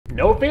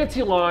No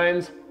fancy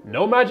lines,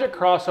 no magic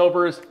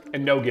crossovers,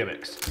 and no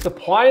gimmicks.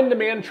 Supply and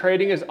demand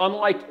trading is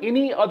unlike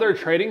any other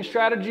trading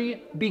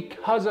strategy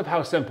because of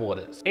how simple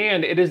it is.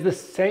 And it is the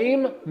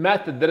same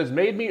method that has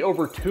made me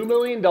over $2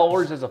 million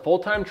as a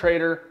full-time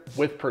trader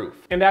with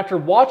proof. And after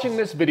watching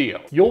this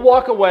video, you'll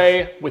walk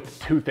away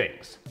with two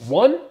things.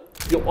 One,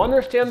 you'll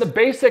understand the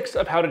basics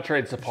of how to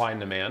trade supply and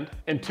demand.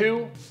 And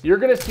two, you're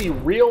gonna see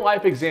real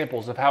life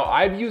examples of how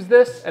I've used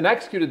this and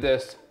executed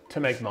this to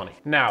make money.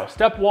 Now,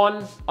 step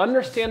one,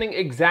 understanding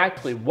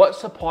exactly what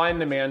supply and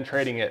demand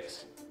trading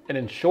is. And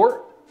in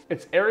short,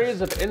 it's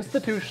areas of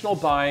institutional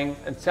buying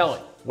and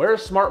selling.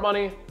 Where's smart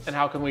money and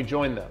how can we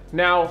join them?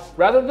 Now,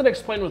 rather than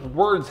explain with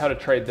words how to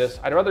trade this,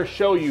 I'd rather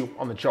show you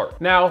on the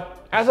chart. Now,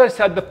 as I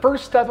said, the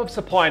first step of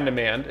supply and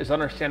demand is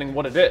understanding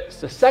what it is.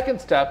 The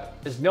second step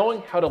is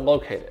knowing how to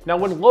locate it. Now,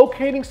 when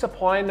locating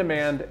supply and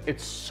demand,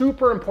 it's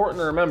super important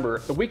to remember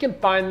that we can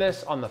find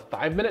this on the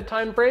 5-minute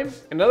time frame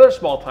and other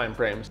small time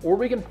frames, or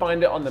we can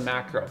find it on the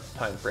macro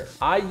time frame.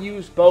 I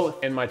use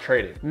both in my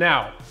trading.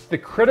 Now, the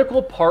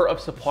critical part of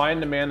supply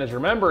and demand is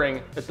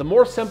remembering that the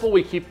more simple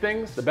we keep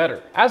things, the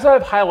better. As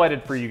I've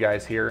highlighted for you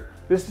guys here,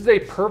 this is a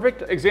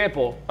perfect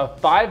example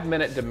of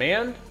 5-minute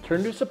demand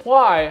turned to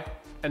supply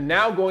and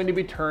now going to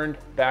be turned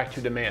back to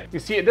demand. You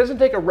see, it doesn't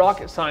take a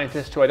rocket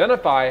scientist to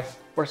identify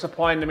where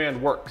supply and demand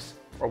works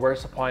or where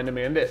supply and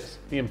demand is.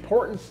 The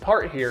important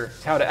part here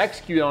is how to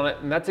execute on it,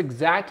 and that's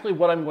exactly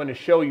what I'm going to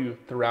show you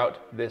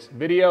throughout this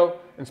video,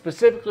 and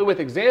specifically with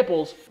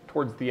examples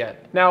towards the end.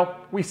 Now,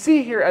 we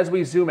see here as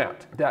we zoom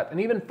out that,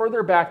 and even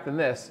further back than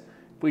this,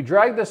 if we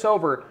drag this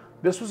over,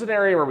 this was an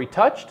area where we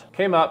touched,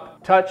 came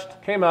up,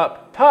 touched, came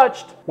up,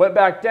 touched, went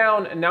back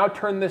down, and now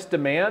turned this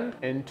demand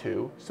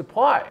into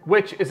supply,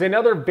 which is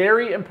another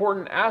very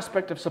important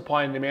aspect of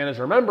supply and demand, is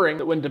remembering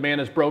that when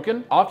demand is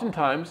broken,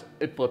 oftentimes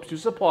it flips to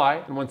supply,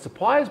 and when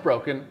supply is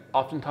broken,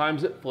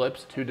 oftentimes it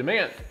flips to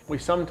demand. We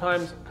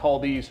sometimes call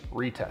these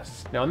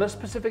retests. Now in this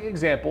specific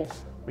example,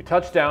 we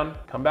touch down,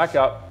 come back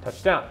up,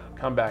 touch down,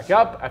 come back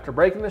up. After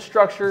breaking the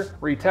structure,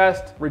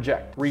 retest,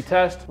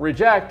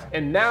 reject,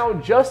 and now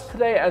just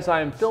today as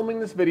I am filming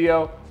this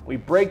video, we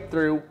break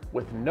through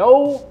with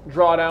no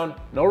drawdown,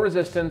 no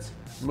resistance,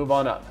 move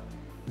on up.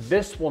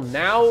 This will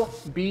now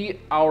be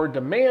our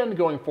demand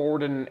going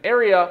forward in an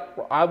area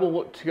where I will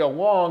look to go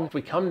long if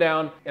we come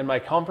down and my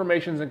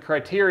confirmations and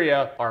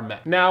criteria are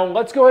met. Now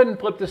let's go ahead and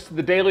flip this to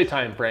the daily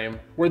time frame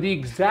where the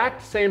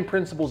exact same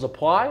principles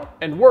apply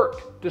and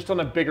work, just on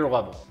a bigger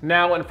level.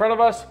 Now in front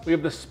of us, we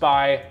have the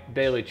SPY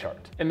daily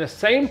chart. And the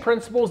same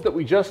principles that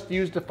we just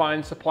used to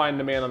find supply and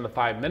demand on the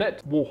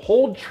 5-minute will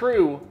hold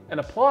true and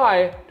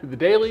apply to the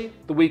daily,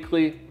 the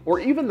weekly, or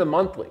even the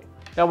monthly.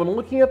 Now when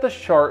looking at this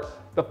chart,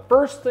 the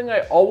first thing I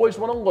always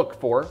want to look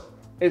for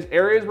is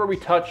areas where we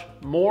touch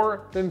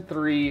more than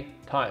 3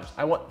 times.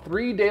 I want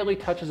 3 daily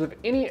touches of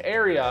any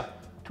area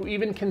to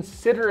even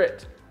consider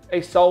it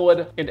a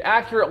solid and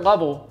accurate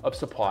level of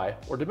supply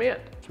or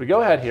demand. So we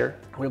go ahead here,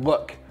 we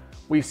look.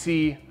 We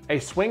see a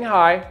swing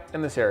high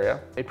in this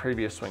area, a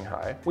previous swing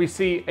high. We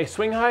see a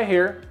swing high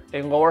here,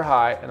 a lower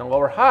high, and a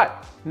lower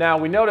high. Now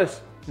we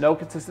notice no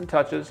consistent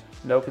touches,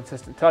 no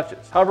consistent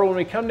touches. However, when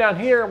we come down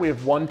here, we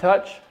have 1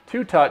 touch,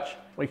 2 touch,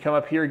 we come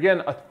up here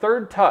again, a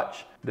 3rd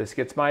touch. This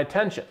gets my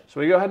attention. So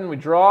we go ahead and we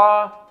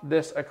draw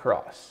this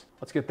across.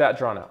 Let's get that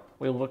drawn out.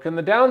 We look in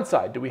the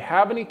downside. Do we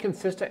have any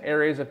consistent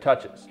areas of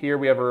touches? Here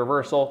we have a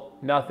reversal,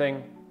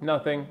 nothing,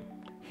 nothing.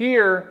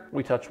 Here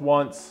we touch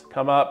once,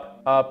 come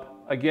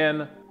up,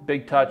 again,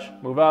 big touch,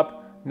 move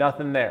up,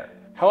 nothing there.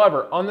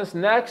 However, on this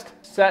next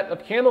set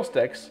of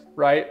candlesticks,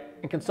 right,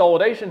 in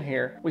consolidation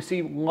here, we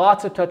see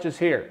lots of touches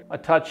here, a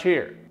touch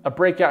here, a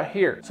breakout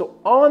here. So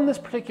on this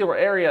particular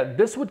area,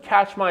 this would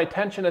catch my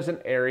attention as an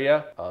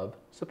area of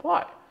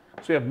supply.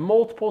 So we have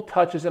multiple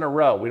touches in a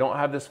row. We don't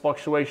have this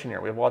fluctuation here.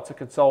 We have lots of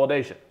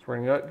consolidation. So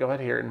we're gonna go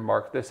ahead here and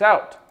mark this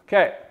out.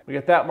 Okay, we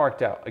get that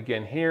marked out.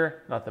 Again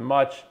here, nothing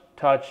much,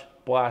 touch,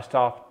 blast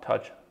off,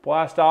 touch,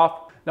 blast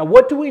off. Now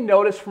what do we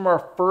notice from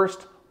our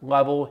first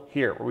level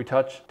here where we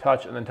touch,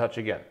 and then touch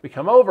again? We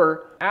come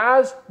over,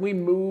 as we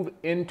move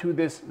into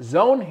this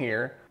zone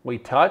here, we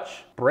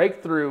touch,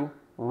 break through,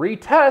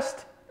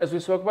 retest, as we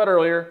spoke about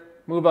earlier,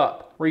 move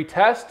up,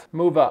 retest,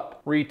 move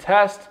up,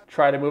 retest,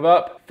 try to move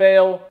up,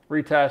 fail,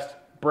 retest,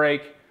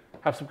 break,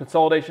 have some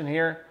consolidation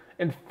here.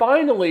 And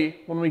finally,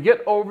 when we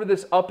get over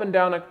this up and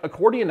down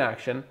accordion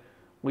action,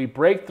 we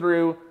break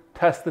through,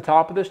 test the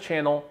top of this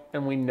channel,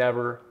 and we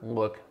never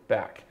look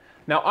back.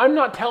 Now, I'm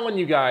not telling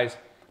you guys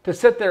to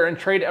sit there and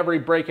trade every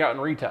breakout and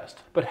retest.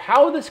 But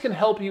how this can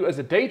help you as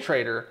a day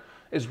trader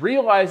is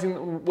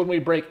realizing when we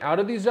break out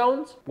of these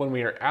zones, when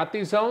we are at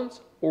these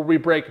zones, or we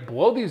break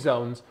below these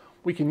zones,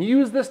 we can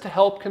use this to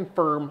help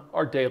confirm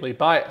our daily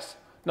bias.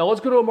 Now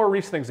let's go to a more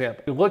recent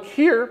example. You look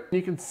here,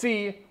 you can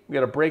see we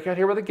got a breakout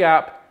here with a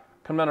gap,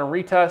 come down and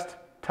retest,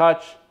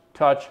 touch,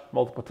 touch,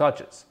 multiple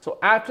touches. So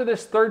after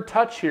this 3rd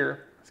touch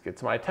here, this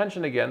gets my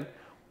attention again.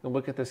 We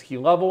look at this key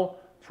level,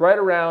 it's right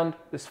around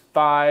this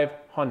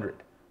 500.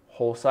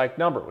 whole cycle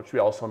number, which we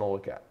also want to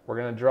look at. We're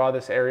going to draw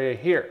this area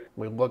here.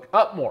 We look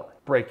up more.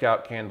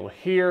 Breakout candle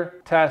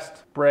here,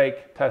 test,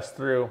 break, test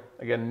through.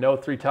 Again, no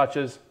 3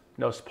 touches,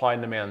 no supply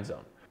and demand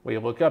zone. We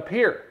look up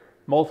here,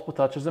 multiple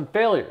touches and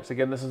failures.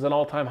 Again, this is an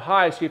all-time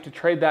high, so you have to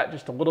trade that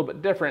just a little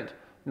bit different.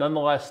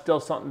 Nonetheless,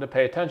 still something to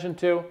pay attention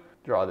to.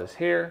 Draw this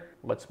here.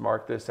 Let's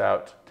mark this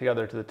out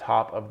together to the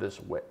top of this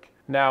wick.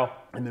 Now,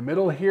 in the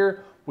middle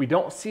here, we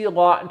don't see a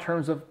lot in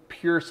terms of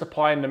pure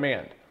supply and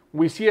demand.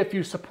 We see a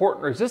few support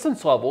and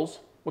resistance levels,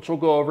 which we'll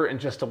go over in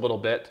just a little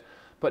bit,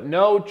 but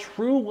no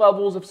true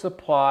levels of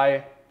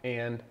supply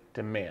and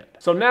demand.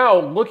 So now,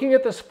 looking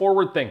at this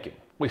forward thinking,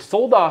 we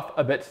sold off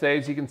a bit today,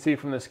 as you can see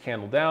from this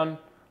candle down.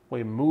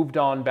 We moved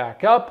on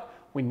back up.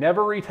 We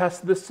never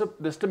retested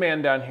this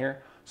demand down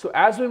here. So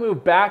as we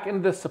move back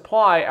into this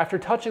supply, after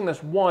touching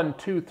this 1,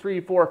 2,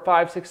 3, 4,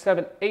 5, 6,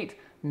 7, 8,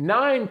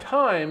 9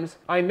 times,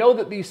 I know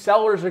that these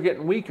sellers are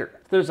getting weaker.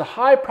 There's a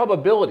high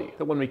probability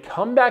that when we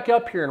come back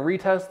up here and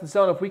retest the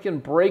zone, if we can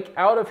break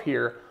out of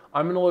here,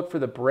 I'm going to look for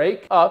the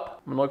break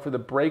up. I'm going to look for the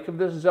break of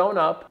this zone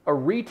up, a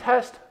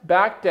retest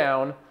back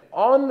down.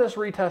 On this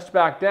retest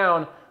back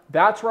down,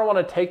 that's where I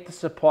want to take the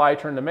supply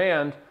turn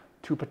demand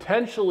to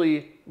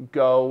potentially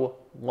go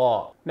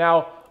long.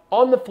 Now,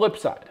 on the flip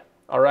side,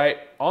 all right,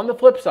 on the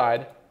flip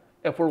side,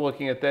 if we're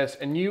looking at this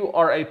and you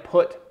are a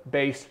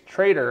put-based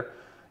trader,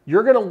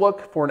 you're going to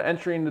look for an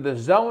entry into this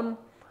zone,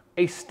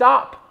 a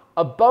stop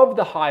above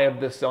the high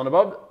of this zone,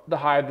 above the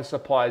high of the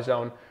supply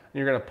zone, and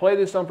you're going to play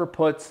this zone for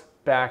puts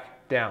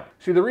back down.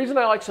 See, the reason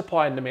I like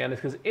supply and demand is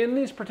because in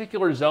these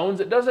particular zones,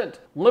 it doesn't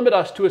limit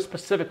us to a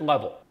specific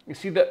level. You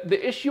see,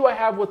 the issue I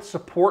have with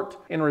support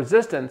and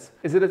resistance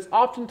is that it's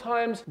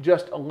oftentimes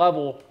just a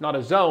level, not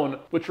a zone,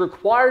 which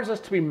requires us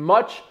to be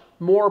much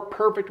more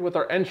perfect with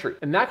our entry.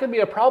 And that can be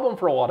a problem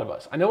for a lot of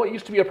us. I know it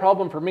used to be a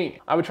problem for me.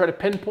 I would try to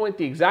pinpoint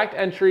the exact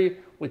entry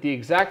with the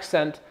exact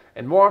cent,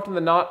 and more often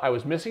than not, I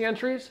was missing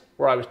entries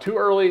where I was too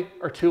early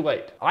or too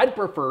late. I'd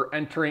prefer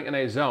entering in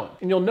a zone.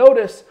 And you'll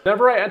notice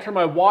whenever I enter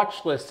my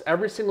watch lists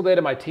every single day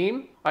to my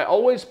team, I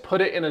always put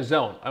it in a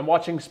zone. I'm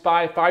watching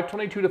SPY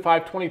 522 to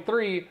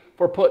 523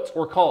 for puts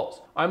or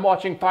calls. I'm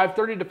watching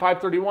 530 to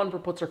 531 for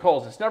puts or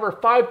calls. It's never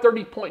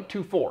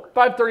 530.24,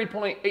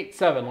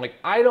 530.87. Like,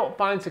 I don't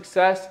find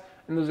success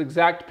in those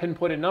exact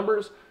pinpointed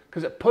numbers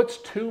because it puts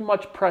too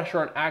much pressure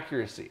on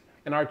accuracy.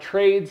 And our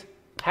trades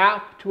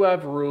have to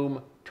have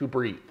room to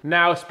breathe.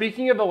 Now,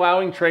 speaking of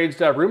allowing trades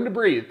to have room to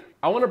breathe,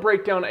 I want to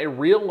break down a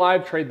real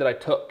live trade that I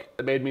took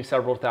that made me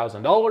several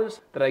 $1,000s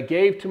that I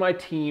gave to my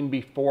team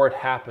before it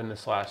happened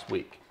this last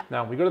week.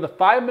 Now, we go to the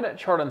 5-minute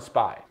chart on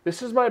SPY.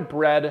 This is my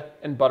bread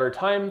and butter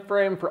time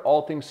frame for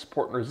all things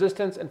support and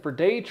resistance and for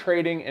day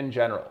trading in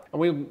general. And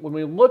when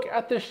we look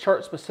at this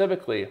chart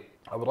specifically,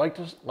 I would like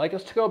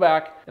us to go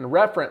back and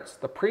reference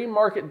the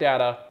pre-market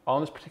data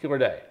on this particular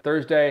day,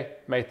 Thursday,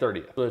 May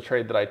 30th. So the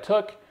trade that I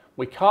took,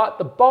 we caught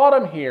the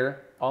bottom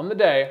here on the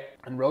day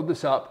and rode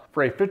this up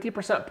for a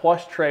 50%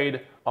 plus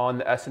trade on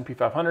the S&P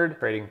 500,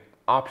 trading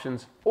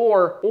options,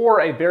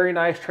 or a very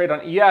nice trade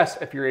on ES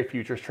if you're a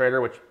futures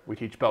trader, which we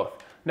teach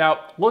both.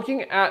 Now,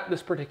 looking at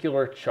this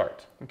particular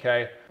chart,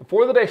 okay,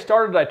 before the day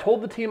started, I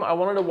told the team I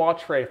wanted to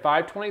watch for a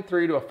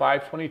 523 to a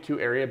 522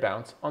 area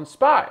bounce on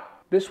SPY.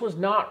 This was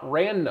not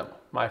random,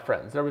 my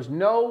friends. There was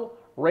no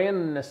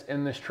randomness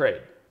in this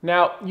trade.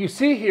 Now, you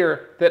see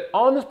here that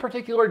on this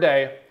particular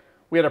day,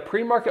 we had a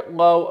pre-market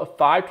low of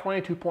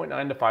 522.9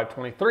 to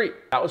 523.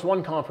 That was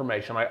one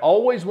confirmation. I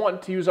always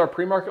want to use our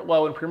pre-market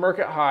low and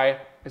pre-market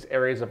high as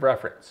areas of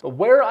reference. But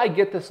where I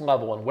get this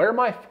level and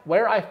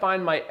where I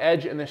find my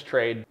edge in this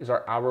trade is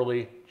our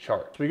hourly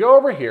chart. So we go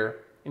over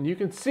here and you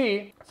can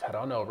see, let's head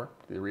on over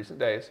to the recent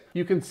days.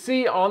 You can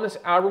see on this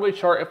hourly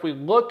chart, if we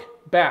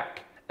look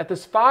back at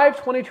this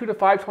 522 to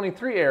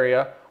 523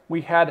 area,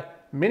 we had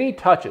many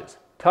touches,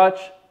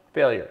 touch,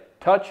 failure,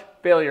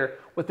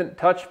 with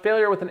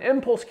an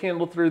impulse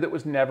candle through that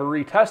was never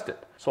retested.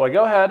 So I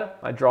go ahead,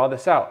 I draw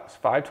this out. It's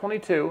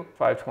 522,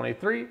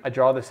 523, I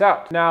draw this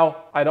out.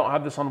 Now, I don't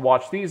have this on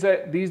watch these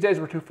days,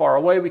 we're too far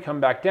away, we come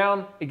back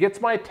down. It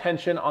gets my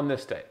attention on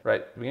this day,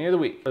 right? The beginning of the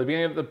week, or the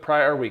beginning of the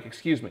prior week,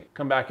 excuse me.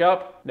 Come back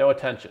up, no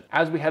attention.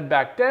 As we head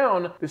back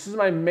down, this is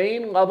my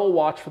main level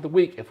watch for the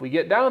week. If we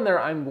get down there,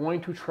 I'm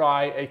going to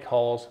try a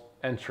calls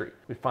entry.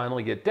 We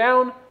finally get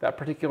down. That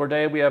particular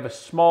day, we have a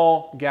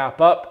small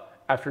gap up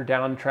after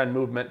downtrend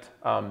movement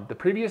the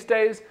previous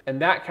days,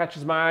 and that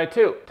catches my eye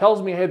too.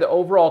 Tells me, hey, the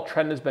overall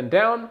trend has been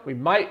down. We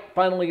might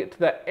finally get to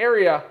that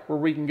area where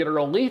we can get a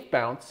relief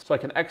bounce so I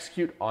can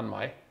execute on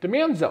my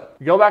demand zone.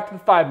 We go back to the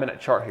 5-minute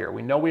chart here.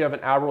 We know we have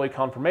an hourly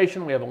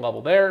confirmation. We have a level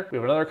there. We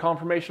have another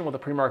confirmation with a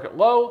pre-market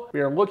low.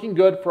 We are looking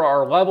good for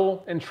our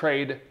level and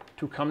trade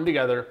to come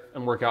together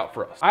and work out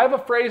for us. I have a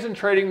phrase in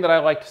trading that I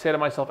like to say to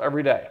myself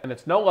every day, and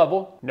it's no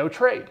level, no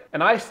trade.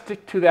 And I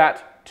stick to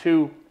that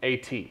to a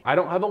T. I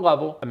don't have a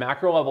level, a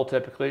macro level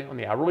typically on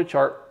the hourly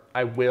chart.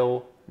 I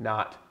will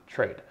not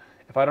trade.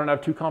 If I don't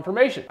have two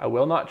confirmations, I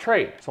will not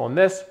trade. So on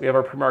this, we have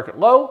our pre-market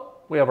low,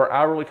 We have our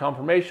hourly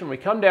confirmation. We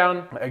come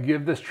down, I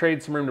give this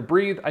trade some room to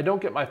breathe. I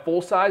don't get my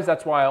full size.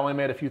 That's why I only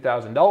made a few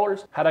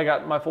 $1,000s. Had I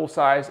gotten my full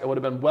size, it would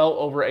have been well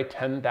over a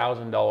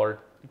 $10,000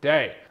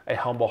 day. A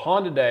humble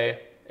Honda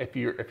day if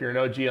you're an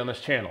OG on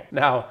this channel.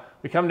 Now,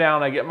 we come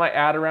down, I get my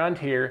ad around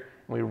here,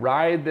 and we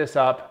ride this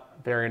up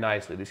very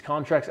nicely. These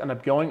contracts end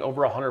up going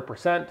over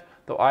 100%,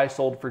 though I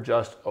sold for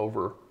just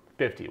over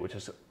 50, which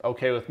is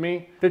okay with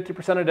me.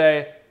 50% a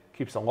day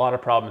keeps a lot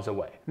of problems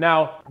away.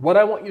 Now, what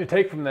I want you to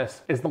take from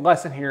this is the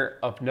lesson here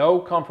of no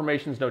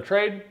confirmations, no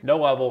trade, no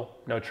level,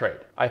 no trade.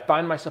 I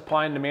find my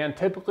supply and demand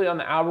typically on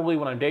the hourly.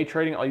 When I'm day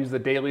trading, I'll use the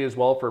daily as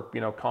well for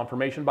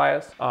confirmation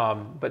bias.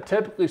 But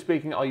typically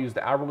speaking, I'll use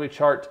the hourly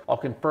chart. I'll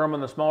confirm on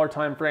the smaller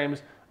time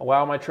frames,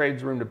 allow my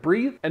trades room to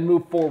breathe, and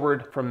move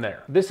forward from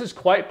there. This is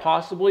quite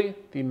possibly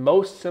the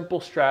most simple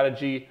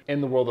strategy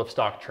in the world of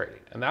stock trading.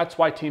 And that's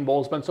why Team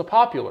Bull has been so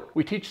popular.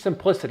 We teach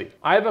simplicity.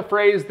 I have a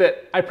phrase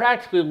that I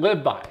practically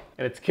live by,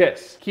 and it's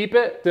KISS. Keep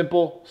it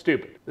simple,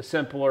 stupid. The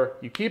simpler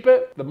you keep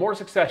it, the more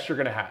success you're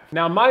gonna have.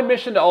 Now, my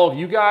mission to all of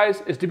you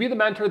guys is to be the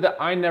mentor that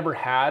I never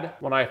had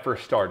when I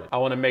first started. I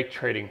wanna make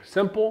trading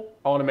simple.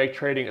 I wanna make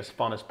trading as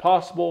fun as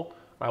possible.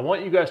 I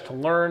want you guys to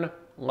learn,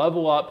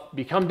 level up,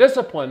 become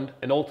disciplined,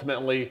 and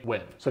ultimately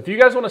win. So if you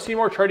guys want to see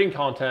more trading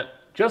content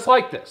just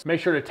like this, make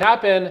sure to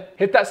tap in,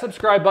 hit that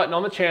subscribe button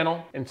on the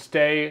channel, and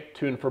stay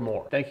tuned for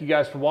more. Thank you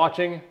guys for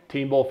watching.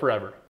 Team Bull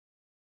forever.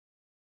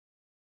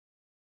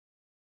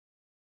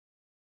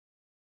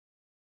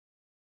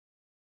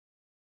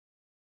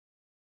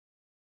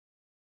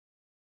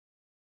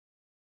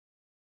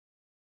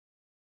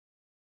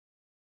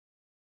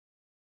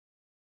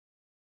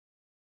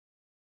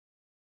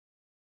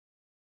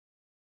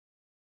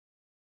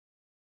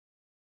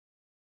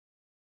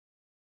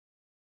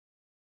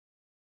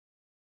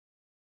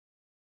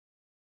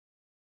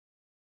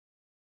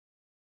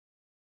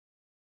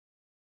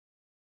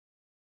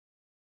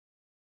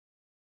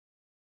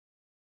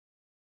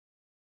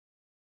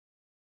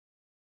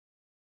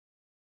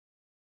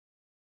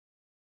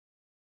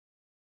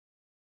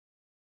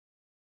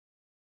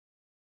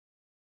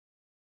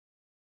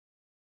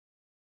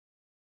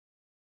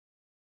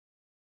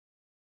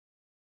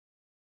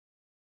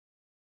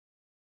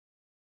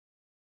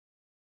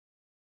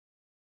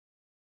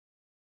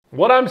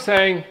 What I'm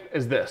saying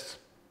is this: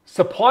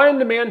 supply and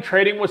demand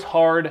trading was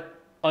hard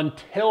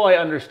until I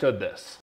understood this.